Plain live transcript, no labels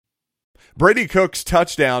Brady Cook's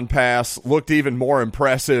touchdown pass looked even more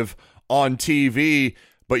impressive on TV.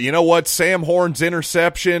 But you know what? Sam Horn's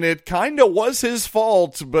interception, it kind of was his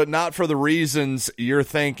fault, but not for the reasons you're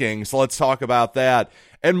thinking. So let's talk about that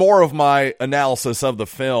and more of my analysis of the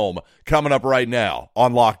film coming up right now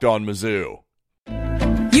on Locked On Mizzou.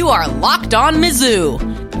 You are Locked On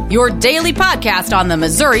Mizzou, your daily podcast on the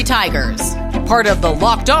Missouri Tigers, part of the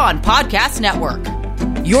Locked On Podcast Network,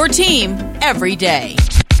 your team every day.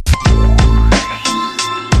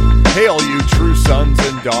 Hail you true sons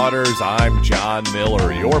and daughters, I'm John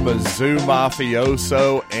Miller, your Mizzou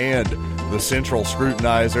mafioso and the central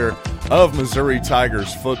scrutinizer of Missouri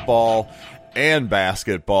Tigers football and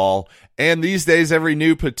basketball. And these days, every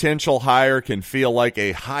new potential hire can feel like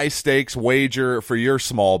a high-stakes wager for your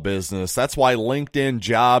small business. That's why LinkedIn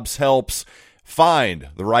Jobs helps find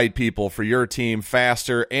the right people for your team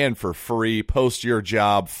faster and for free. Post your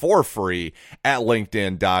job for free at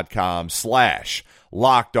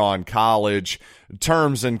linkedin.com/LockedOnCollege.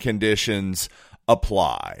 Terms and conditions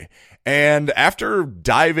apply. And after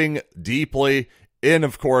diving deeply in,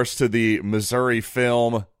 of course, to the Missouri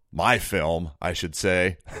film, my film, I should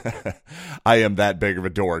say. I am that big of a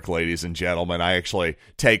dork, ladies and gentlemen. I actually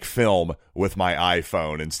take film with my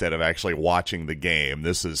iPhone instead of actually watching the game.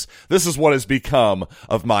 This is what has become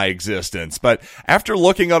of my existence. But after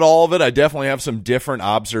looking at all of it, I definitely have some different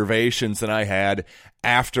observations than I had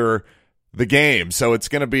after the game. So it's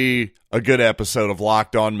going to be a good episode of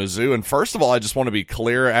Locked On Mizzou. And first of all, I just want to be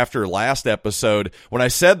clear after last episode, when I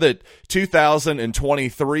said that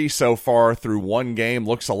 2023 so far through one game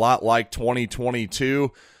looks a lot like 2022,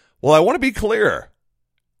 well, I want to be clear.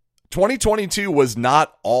 2022 was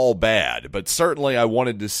not all bad, but certainly I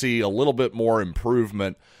wanted to see a little bit more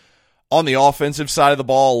improvement on the offensive side of the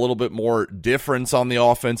ball, a little bit more difference on the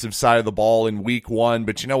offensive side of the ball in week one.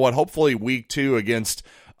 But you know what? Hopefully week two against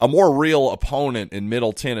a more real opponent in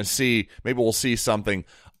Middle Tennessee, maybe we'll see something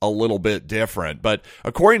a little bit different. But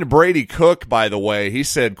according to Brady Cook, by the way, he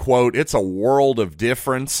said, quote, "It's a world of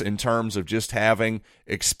difference in terms of just having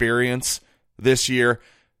experience this year."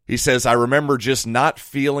 He says, "I remember just not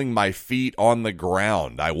feeling my feet on the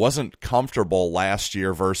ground. I wasn't comfortable last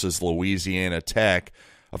year versus Louisiana Tech."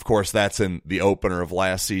 Of course, that's in the opener of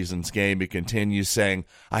last season's game. He continues saying,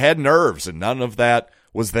 "I had nerves and none of that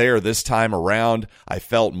was there this time around. I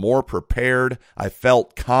felt more prepared. I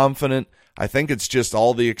felt confident. I think it's just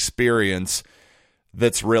all the experience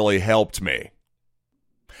that's really helped me."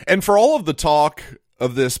 And for all of the talk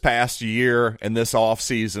of this past year and this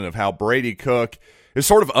offseason of how Brady Cook is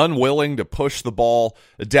sort of unwilling to push the ball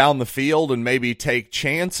down the field and maybe take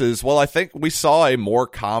chances, well, I think we saw a more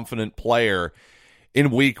confident player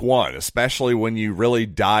in week one, especially when you really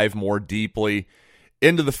dive more deeply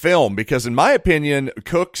into the film, because in my opinion,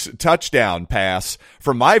 Cook's touchdown pass,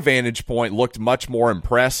 from my vantage point, looked much more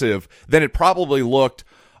impressive than it probably looked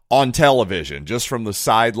on television, just from the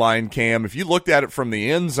sideline cam. If you looked at it from the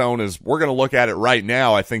end zone, as we're going to look at it right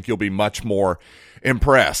now, I think you'll be much more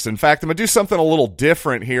impressed. In fact, I'm going to do something a little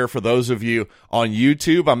different here for those of you on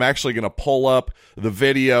YouTube. I'm actually going to pull up the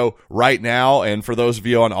video right now, and for those of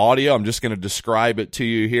you on audio, I'm just going to describe it to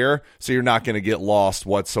you here so you're not going to get lost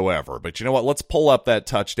whatsoever. But you know what? Let's pull up that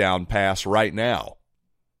touchdown pass right now.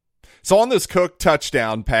 So on this Cook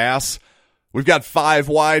touchdown pass, we've got 5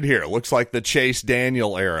 wide here. Looks like the Chase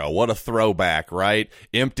Daniel era. What a throwback, right?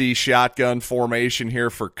 Empty shotgun formation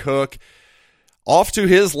here for Cook. Off to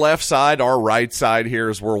his left side, our right side here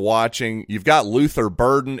as we're watching, you've got Luther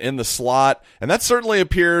Burden in the slot, and that certainly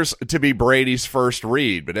appears to be Brady's first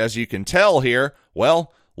read. But as you can tell here,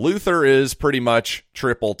 well, Luther is pretty much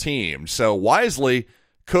triple teamed. So wisely,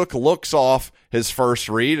 Cook looks off his first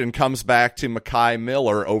read and comes back to Mekhi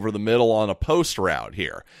Miller over the middle on a post route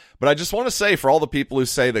here. But I just want to say, for all the people who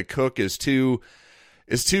say that Cook is too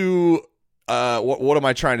what am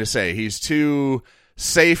I trying to say? He's too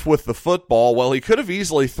safe with the football. Well, he could have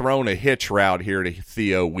easily thrown a hitch route here to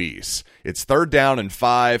Theo Weiss. It's 3rd down and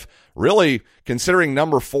 5. Really, considering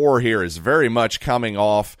number 4 here is very much coming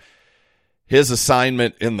off his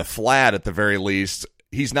assignment in the flat at the very least.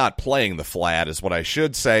 He's not playing the flat is what I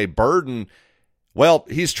should say. Burden, well,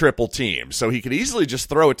 he's triple teamed, so he could easily just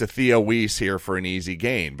throw it to Theo Weiss here for an easy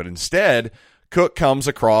gain. But instead, Cook comes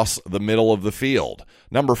across the middle of the field.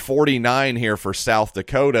 Number 49 here for South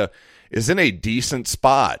Dakota is in a decent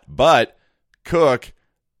spot, but Cook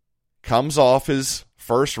comes off his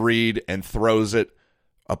first read and throws it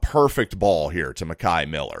a perfect ball here to Mekhi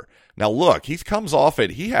Miller. Now look, he comes off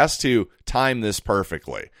it. He has to time this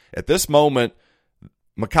perfectly. At this moment,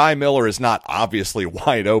 Mekhi Miller is not obviously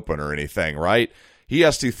wide open or anything, right? He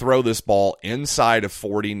has to throw this ball inside of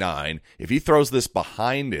 49. If he throws this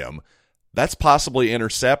behind him, that's possibly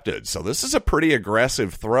intercepted. So this is a pretty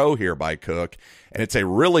aggressive throw here by Cook, and it's a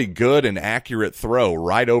really good and accurate throw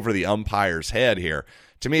right over the umpire's head here.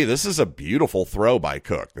 To me, this is a beautiful throw by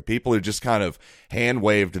Cook. The people who just kind of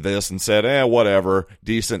hand-waved this and said, whatever,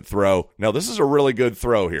 decent throw. No, this is a really good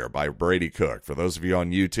throw here by Brady Cook. For those of you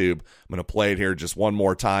on YouTube, I'm going to play it here just one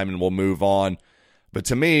more time and we'll move on. But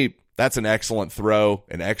to me, that's an excellent throw,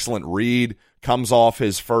 an excellent read. Comes off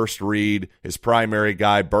his first read, his primary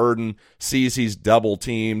guy, Burden, sees he's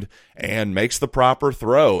double-teamed, and makes the proper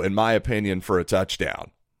throw, in my opinion, for a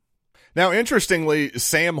touchdown. Now, interestingly,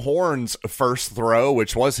 Sam Horn's first throw,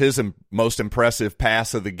 which was his most impressive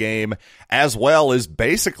pass of the game, as well, is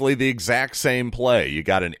basically the exact same play. You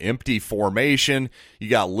got an empty formation. You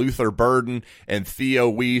got Luther Burden and Theo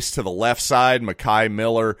Weiss to the left side, Mekhi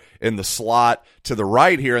Miller in the slot to the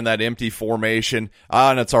right here in that empty formation.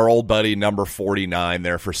 And it's our old buddy, number 49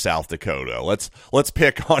 there for South Dakota. Let's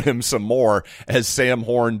pick on him some more, as Sam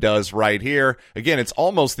Horn does right here. Again, it's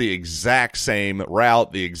almost the exact same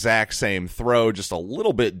route, the exact same throw, just a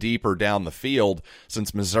little bit deeper down the field.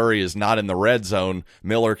 Since Missouri is not in the red zone,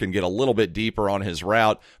 Miller can get a little bit deeper on his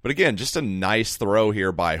route. But again, just a nice throw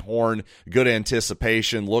here by Horn. Good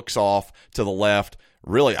anticipation, looks off to the left.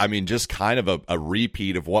 Really, I mean, just kind of a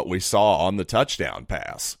repeat of what we saw on the touchdown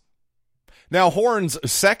pass. Now, Horn's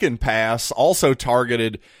second pass, also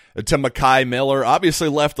targeted to Mekhi Miller, obviously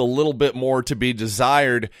left a little bit more to be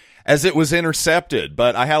desired as it was intercepted.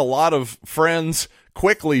 But I had a lot of friends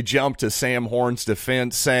quickly jump to Sam Horn's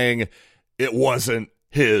defense, saying it wasn't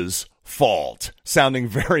his fault, sounding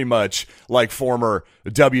very much like former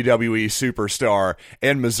WWE superstar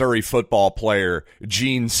and Missouri football player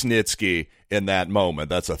Gene Snitsky in that moment.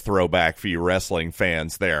 That's a throwback for you wrestling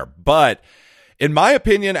fans there. But in my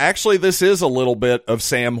opinion, actually, this is a little bit of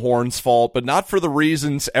Sam Horn's fault, but not for the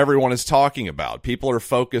reasons everyone is talking about. People are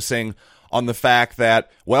focusing on the fact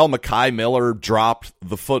that, well, Mekhi Miller dropped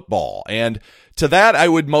the football. And to that, I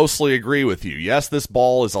would mostly agree with you. Yes, this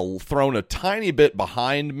ball is thrown a tiny bit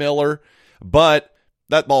behind Miller, but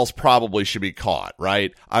that ball's probably should be caught,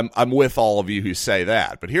 right? I'm with all of you who say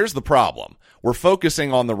that. But here's the problem. We're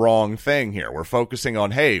focusing on the wrong thing here. We're focusing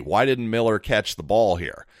on, hey, why didn't Miller catch the ball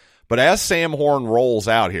here? But as Sam Horn rolls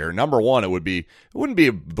out here, number one, it wouldn't be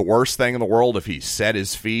the worst thing in the world if he set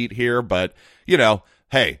his feet here, but, you know,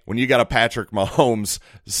 hey, when you got a Patrick Mahomes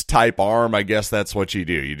type arm, I guess that's what you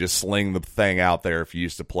do. You just sling the thing out there if you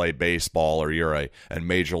used to play baseball or you're a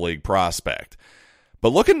major league prospect.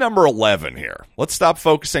 But look at number 11 here. Let's stop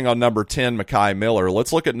focusing on number 10, Mekhi Miller.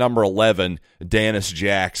 Let's look at number 11, Dennis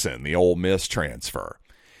Jackson, the Ole Miss transfer.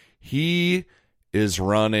 He is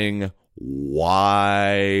running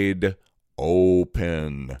wide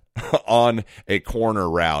open on a corner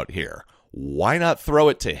route here. Why not throw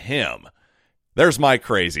it to him? There's my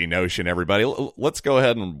crazy notion, everybody. Let's go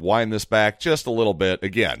ahead and wind this back just a little bit.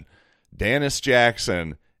 Again, Dennis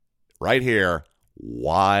Jackson right here,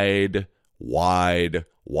 wide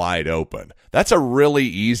open. That's a really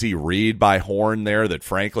easy read by Horn there that,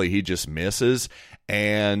 frankly, he just misses.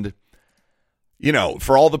 And, you know,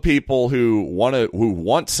 for all the people who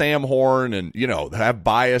want Sam Horn and, you know, have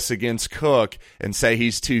bias against Cook and say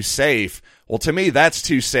he's too safe, well, to me, that's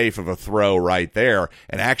too safe of a throw right there.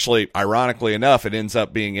 And actually, ironically enough, it ends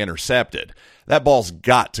up being intercepted. That ball's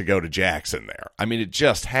got to go to Jackson there. I mean, it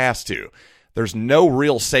just has to. There's no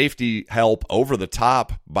real safety help over the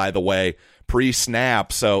top, by the way,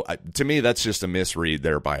 pre-snap. So to me, that's just a misread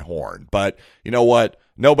there by Horn. But you know what?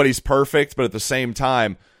 Nobody's perfect, but at the same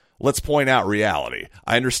time, let's point out reality.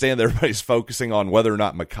 I understand that everybody's focusing on whether or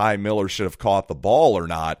not Mekhi Miller should have caught the ball or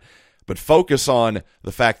not, but focus on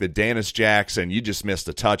the fact that Dennis Jackson, you just missed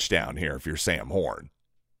a touchdown here if you're Sam Horn.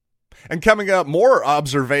 And coming up, more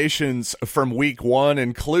observations from week one,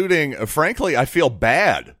 including, frankly, I feel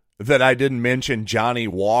bad that I didn't mention Johnny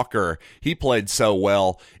Walker. He played so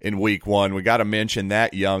well in week one. We got to mention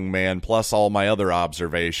that young man, plus all my other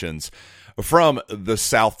observations from the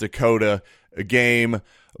South Dakota game.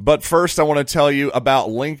 But first, I want to tell you about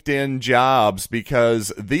LinkedIn Jobs,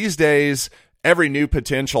 because these days, every new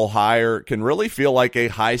potential hire can really feel like a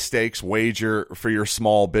high-stakes wager for your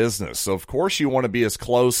small business. So, of course, you want to be as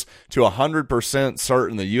close to 100%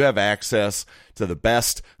 certain that you have access to the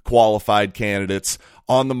best qualified candidates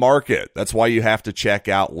on the market. That's why you have to check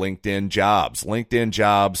out LinkedIn Jobs. LinkedIn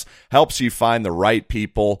Jobs helps you find the right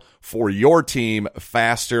people for your team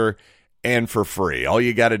faster and for free. All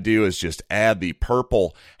you got to do is just add the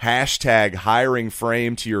purple hashtag hiring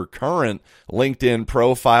frame to your current LinkedIn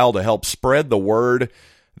profile to help spread the word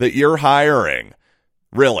that you're hiring.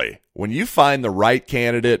 Really, when you find the right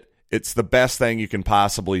candidate, it's the best thing you can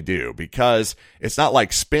possibly do because it's not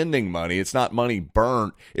like spending money. It's not money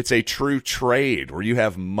burnt. It's a true trade where you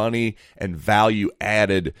have money and value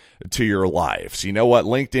added to your life. So you know what?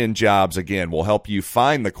 LinkedIn Jobs, again, will help you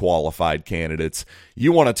find the qualified candidates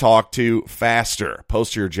you want to talk to faster.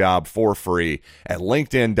 Post your job for free at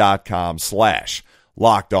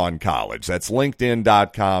linkedin.com/LockedOnCollege. That's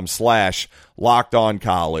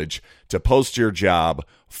linkedin.com/LockedOnCollege to post your job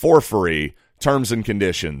for free. Terms and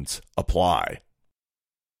conditions apply.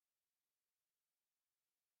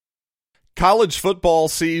 College football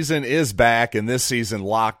season is back, and this season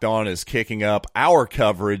Locked On is kicking up our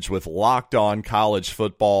coverage with Locked On College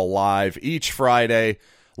Football Live each Friday.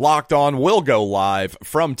 Locked On will go live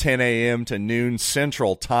from 10 a.m. to noon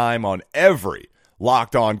Central Time on every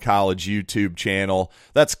Locked On College YouTube channel.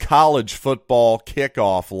 That's College Football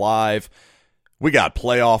Kickoff Live. We got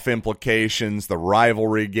playoff implications, the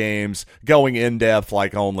rivalry games, going in-depth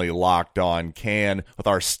like only Locked On can, with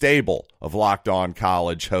our stable of Locked On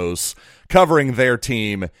College hosts covering their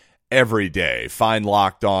team every day. Find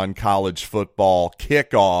Locked On College Football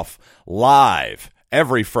Kickoff live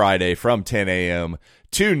every Friday from 10 a.m.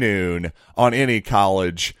 to noon on any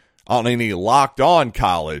Locked On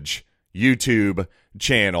College YouTube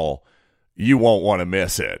channel. You won't want to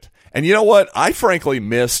miss it. And you know what? I frankly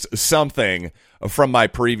missed something from my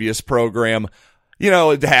previous program. You know,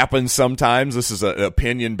 it happens sometimes. This is an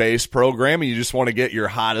opinion-based program, and you just want to get your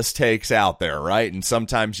hottest takes out there, right? And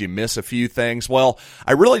sometimes you miss a few things. Well,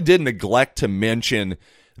 I really did neglect to mention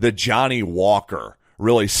that Johnny Walker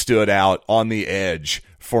really stood out on the edge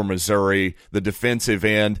for Missouri, the defensive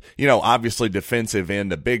end. You know, obviously defensive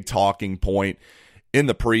end, a big talking point in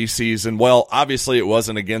the preseason. Well, obviously it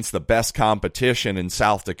wasn't against the best competition in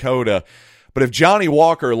South Dakota, but if Johnny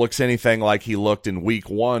Walker looks anything like he looked in week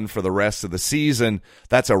 1 for the rest of the season,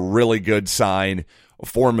 that's a really good sign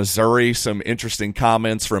for Missouri. Some interesting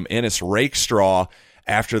comments from Ennis Rakestraw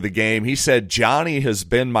after the game. He said, "Johnny has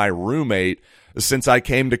been my roommate since I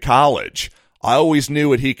came to college. I always knew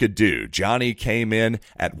what he could do. Johnny came in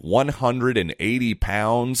at 180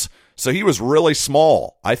 pounds, so he was really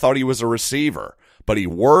small. I thought he was a receiver. But he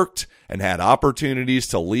worked and had opportunities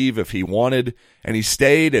to leave if he wanted, and he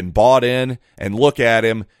stayed and bought in, and look at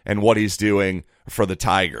him and what he's doing for the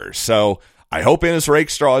Tigers." So I hope Ennis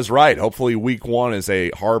Rakestraw is right. Hopefully week 1 is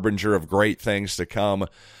a harbinger of great things to come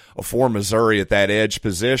for Missouri at that edge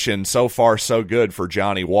position. So far, so good for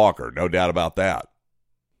Johnny Walker. No doubt about that.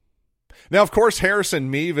 Now, of course,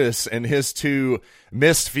 Harrison Mevis and his 2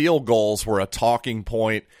 missed field goals were a talking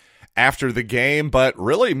point after the game, but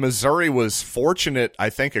really Missouri was fortunate, I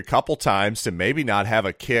think, a couple times to maybe not have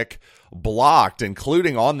a kick blocked,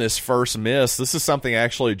 including on this first miss. This is something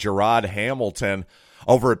actually Gerard Hamilton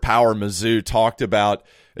over at Power Mizzou talked about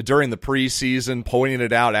during the preseason, pointing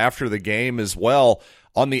it out after the game as well.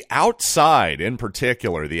 On the outside, in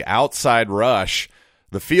particular, the outside rush,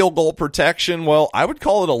 the field goal protection, well, I would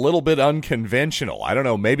call it a little bit unconventional. I don't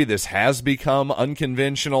know, maybe this has become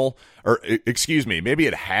unconventional, or excuse me, maybe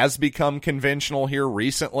it has become conventional here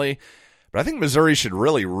recently, but I think Missouri should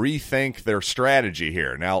really rethink their strategy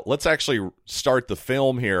here. Now, let's actually start the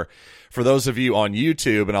film here for those of you on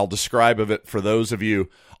YouTube, and I'll describe it for those of you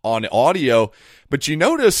on audio. But you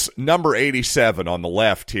notice number 87 on the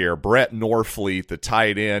left here, Brett Norfleet, the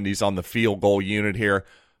tight end. He's on the field goal unit here.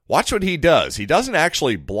 Watch what he does. He doesn't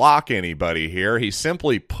actually block anybody here. He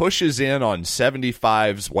simply pushes in on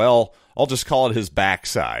 75's, well, I'll just call it his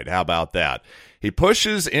backside. How about that? He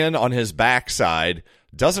pushes in on his backside,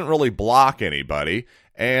 doesn't really block anybody.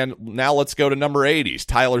 And now let's go to number 80's,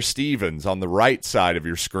 Tyler Stevens on the right side of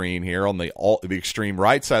your screen here, on the extreme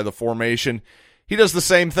right side of the formation. He does the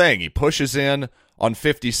same thing. He pushes in on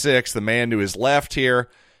 56, the man to his left here,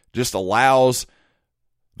 just allows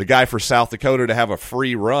the guy for South Dakota to have a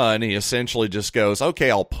free run. He essentially just goes, okay,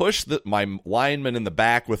 I'll push my lineman in the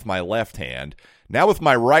back with my left hand. Now with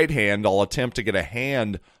my right hand, I'll attempt to get a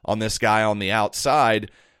hand on this guy on the outside,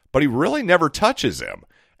 but he really never touches him.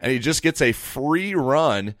 And he just gets a free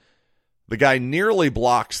run. The guy nearly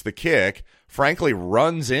blocks the kick, frankly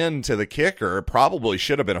runs into the kicker. Probably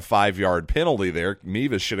should have been a 5-yard penalty there.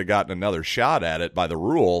 Mevis should have gotten another shot at it by the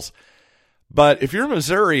rules. But if you're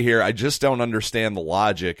Missouri here, I just don't understand the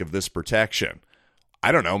logic of this protection.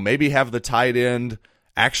 I don't know, maybe have the tight end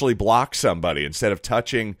actually block somebody instead of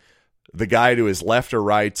touching the guy to his left or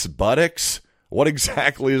right's buttocks. What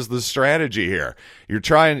exactly is the strategy here? You're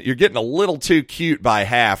getting a little too cute by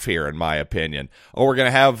half here, in my opinion. Oh, we're going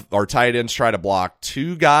to have our tight ends try to block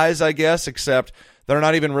 2 guys, I guess, except they're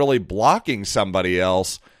not even really blocking somebody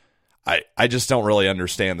else. I just don't really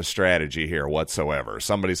understand the strategy here whatsoever.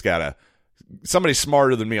 Somebody's got to somebody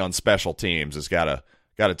smarter than me on special teams has got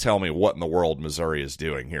to tell me what in the world Missouri is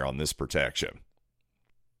doing here on this protection.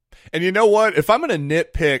 And you know what? If I'm going to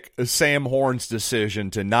nitpick Sam Horn's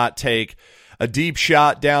decision to not take a deep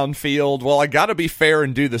shot downfield, well, I got to be fair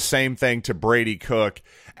and do the same thing to Brady Cook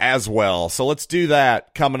as well. So let's do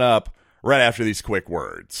that coming up right after these quick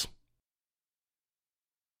words.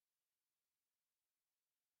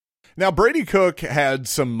 Now, Brady Cook had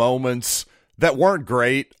some moments that weren't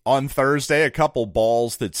great on Thursday, a couple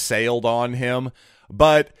balls that sailed on him,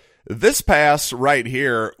 but this pass right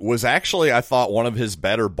here was actually, I thought, one of his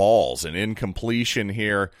better balls, an incompletion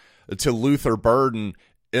here to Luther Burden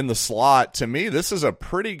in the slot. To me, this is a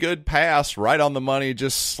pretty good pass, right on the money,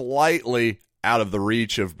 just slightly out of the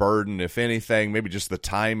reach of Burden. If anything, maybe just the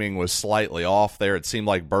timing was slightly off there. It seemed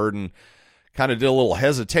like Burden kind of did a little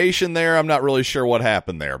hesitation there. I'm not really sure what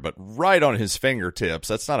happened there, but right on his fingertips.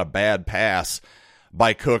 That's not a bad pass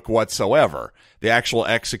by Cook whatsoever, the actual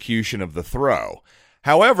execution of the throw.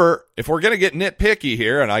 However, if we're going to get nitpicky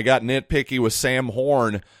here, and I got nitpicky with Sam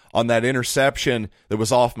Horn on that interception that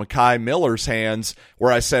was off Mekhi Miller's hands,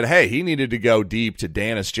 where I said, hey, he needed to go deep to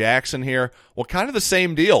Dennis Jackson here. Well, kind of the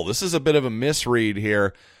same deal. This is a bit of a misread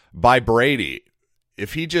here by Brady.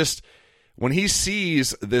 If he just, when he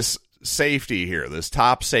sees this safety here, this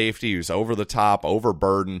top safety who's over the top, over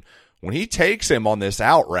Burden, when he takes him on this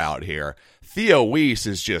out route here, Theo Weiss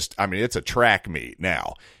is just, I mean, it's a track meet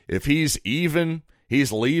now. If he's even,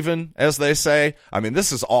 he's leaving, as they say. I mean,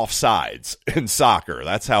 this is offsides in soccer.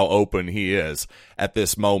 That's how open he is at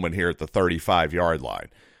this moment here at the 35-yard line.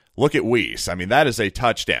 Look at Weiss. I mean, that is a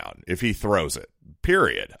touchdown if he throws it,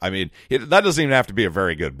 period. I mean, that doesn't even have to be a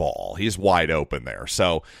very good ball. He's wide open there.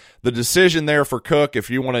 So the decision there for Cook, if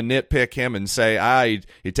you want to nitpick him and say,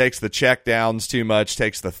 he takes the check downs too much,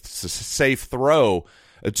 takes the safe throw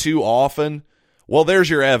too often, well, there's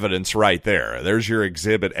your evidence right there. There's your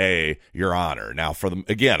Exhibit A, Your Honor. Now,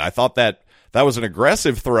 again, I thought that was an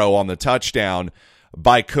aggressive throw on the touchdown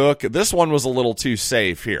by Cook. This one was a little too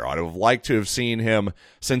safe here. I'd have liked to have seen him,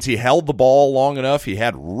 since he held the ball long enough, he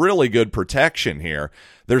had really good protection here.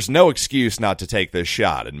 There's no excuse not to take this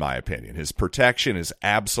shot, in my opinion. His protection is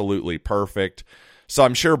absolutely perfect. So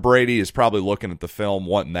I'm sure Brady is probably looking at the film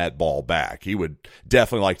wanting that ball back. He would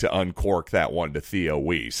definitely like to uncork that one to Theo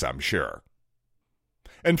Weiss, I'm sure.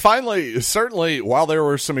 And finally, certainly, while there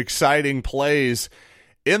were some exciting plays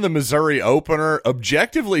in the Missouri opener,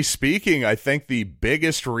 objectively speaking, I think the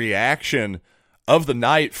biggest reaction of the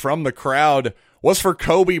night from the crowd was for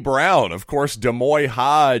Kobe Brown. Of course, Demoy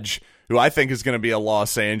Hodge, who I think is going to be a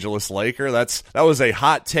Los Angeles Laker. That was a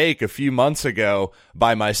hot take a few months ago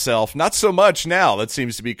by myself. Not so much now. That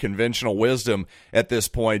seems to be conventional wisdom at this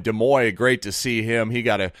point. Demoy, great to see him. He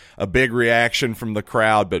got a big reaction from the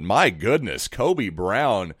crowd. But my goodness, Kobe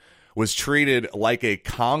Brown was treated like a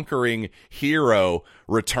conquering hero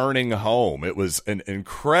returning home. It was an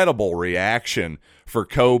incredible reaction for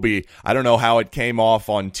Kobe. I don't know how it came off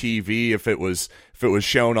on TV, if it was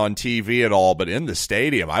shown on TV at all, but in the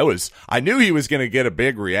stadium, I knew he was going to get a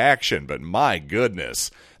big reaction, but my goodness,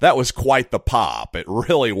 that was quite the pop. It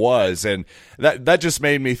really was. And that just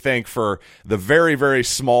made me think, for the very, very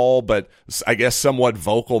small, but I guess somewhat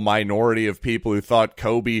vocal minority of people who thought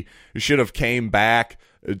Kobe should have came back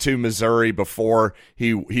to Missouri before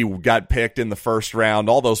he got picked in the first round.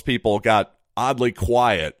 All those people got oddly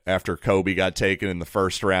quiet after Kobe got taken in the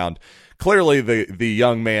first round. Clearly, the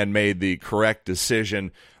young man made the correct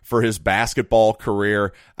decision for his basketball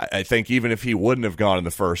career. I think even if he wouldn't have gone in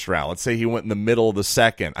the first round, let's say he went in the middle of the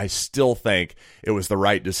second, I still think it was the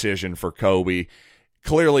right decision for Kobe.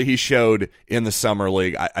 Clearly, he showed in the Summer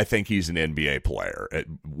League. I think he's an NBA player.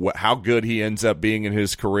 How good he ends up being in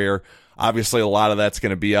his career, obviously a lot of that's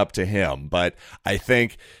going to be up to him. But I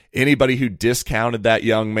think anybody who discounted that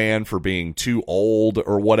young man for being too old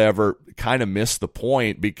or whatever kind of missed the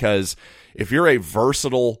point, because if you're a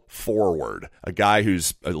versatile forward, a guy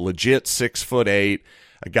who's a legit 6'8",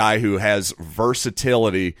 a guy who has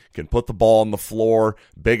versatility, can put the ball on the floor,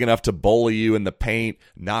 big enough to bully you in the paint,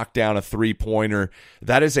 knock down a three-pointer,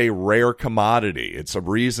 that is a rare commodity. It's a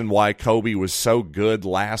reason why Kobe was so good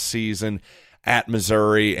last season at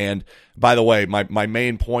Missouri. And by the way, my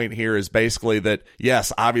main point here is basically that,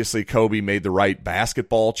 yes, obviously Kobe made the right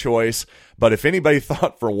basketball choice, but if anybody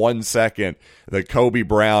thought for 1 second that Kobe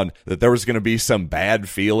Brown, that there was going to be some bad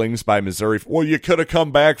feelings by Missouri, well, you could have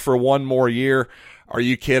come back for one more year. Are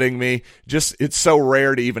you kidding me? It's so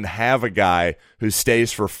rare to even have a guy who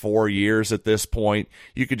stays for 4 years at this point.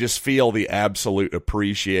 You could just feel the absolute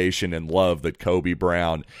appreciation and love that Kobe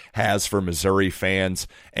Brown has for Missouri fans.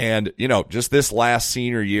 And, just this last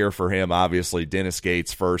senior year for him, obviously Dennis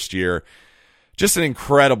Gates' first year, just an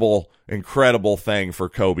incredible thing for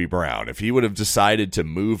Kobe Brown. If he would have decided to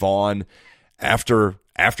move on after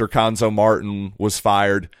Cuonzo Martin was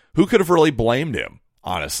fired, who could have really blamed him?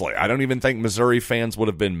 Honestly, I don't even think Missouri fans would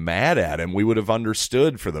have been mad at him. We would have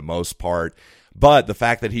understood for the most part. But the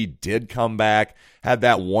fact that he did come back, had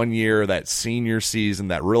that 1 year, that senior season,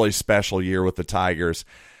 that really special year with the Tigers,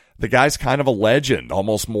 the guy's kind of a legend,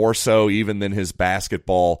 almost more so even than his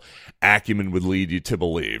basketball acumen would lead you to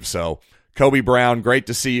believe. So Kobe Brown, great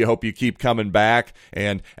to see you. Hope you keep coming back.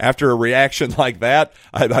 And after a reaction like that,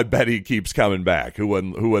 I bet he keeps coming back. Who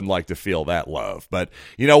wouldn't like to feel that love? But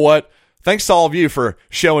you know what? Thanks to all of you for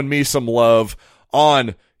showing me some love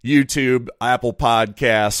on YouTube, Apple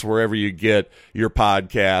Podcasts, wherever you get your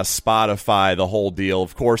podcasts, Spotify, the whole deal.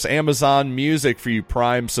 Of course, Amazon Music for you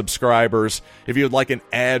Prime subscribers. If you would like an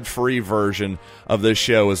ad-free version of this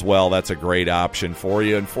show as well, that's a great option for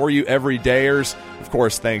you. And for you everydayers, of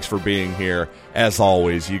course, thanks for being here. As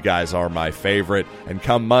always, you guys are my favorite. And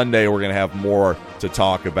come Monday, we're going to have more to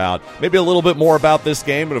talk about. Maybe a little bit more about this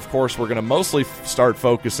game, but of course, we're going to mostly start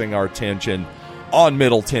focusing our attention on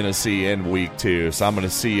Middle Tennessee in Week 2. So I'm going to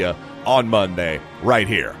see you on Monday right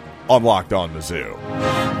here on Locked On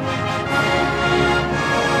Mizzou.